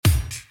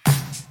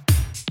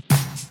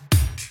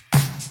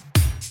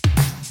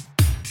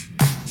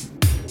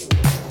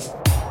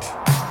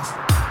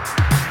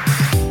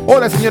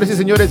Hola, señores y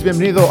señores.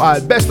 Bienvenido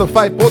al Best of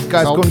Five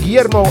podcast con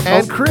Guillermo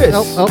and Chris.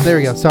 There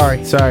we go. Sorry.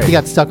 You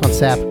got stuck on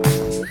SAP.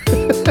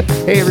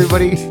 Hey,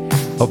 everybody.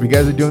 Hope you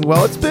guys are doing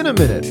well. It's been a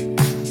minute.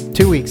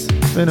 2 weeks.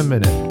 It's been a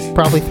minute.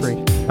 Probably 3.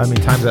 I mean,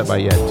 times that by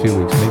 2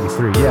 weeks, maybe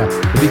 3. Yeah.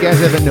 If you guys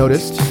haven't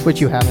noticed,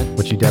 Which you haven't.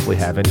 which you definitely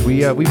haven't,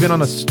 we've been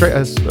on a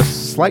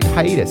slight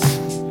hiatus,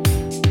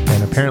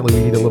 and apparently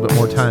we need a little bit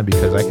more time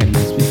because I can't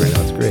even speak right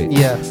now. It's great.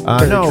 Yeah.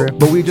 No, true.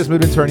 but we just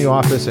moved into our new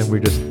office, and we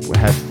just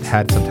have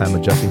had some time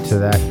adjusting to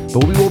that.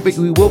 But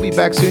we will be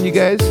back soon, you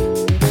guys.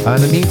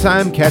 In the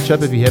meantime, catch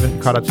up if you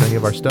haven't caught up to any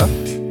of our stuff,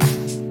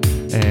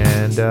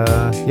 and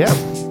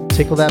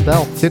Tickle that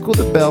bell. tickle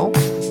the bell.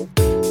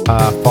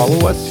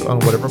 Follow us on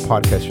whatever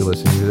podcast you're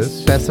listening to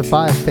this. Best of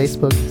 5.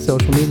 Facebook,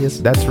 social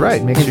medias. That's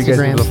right. Make sure you guys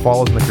give Instagrams. us the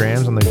follows on the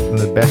grams, on the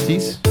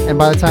besties. And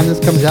by the time this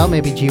comes out,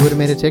 maybe G would have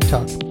made a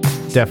TikTok.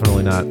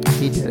 Definitely not.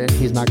 He did it.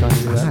 He's not going to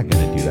do I'm that. not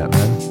going to do that,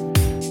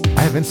 man.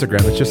 I have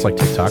Instagram. It's just like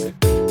TikTok.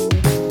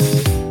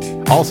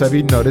 Also, have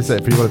you noticed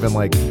that people have been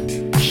like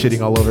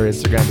shitting all over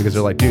Instagram because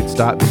they're like, dude,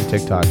 stop doing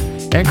TikTok.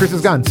 And Chris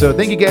is gone. So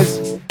thank you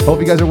guys. Hope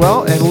you guys are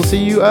well. And we'll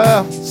see you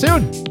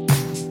soon.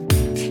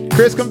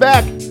 Chris, come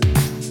back.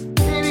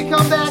 Baby,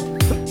 come back.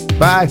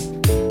 Bye.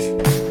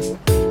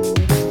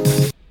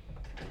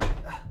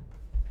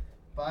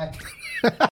 Bye.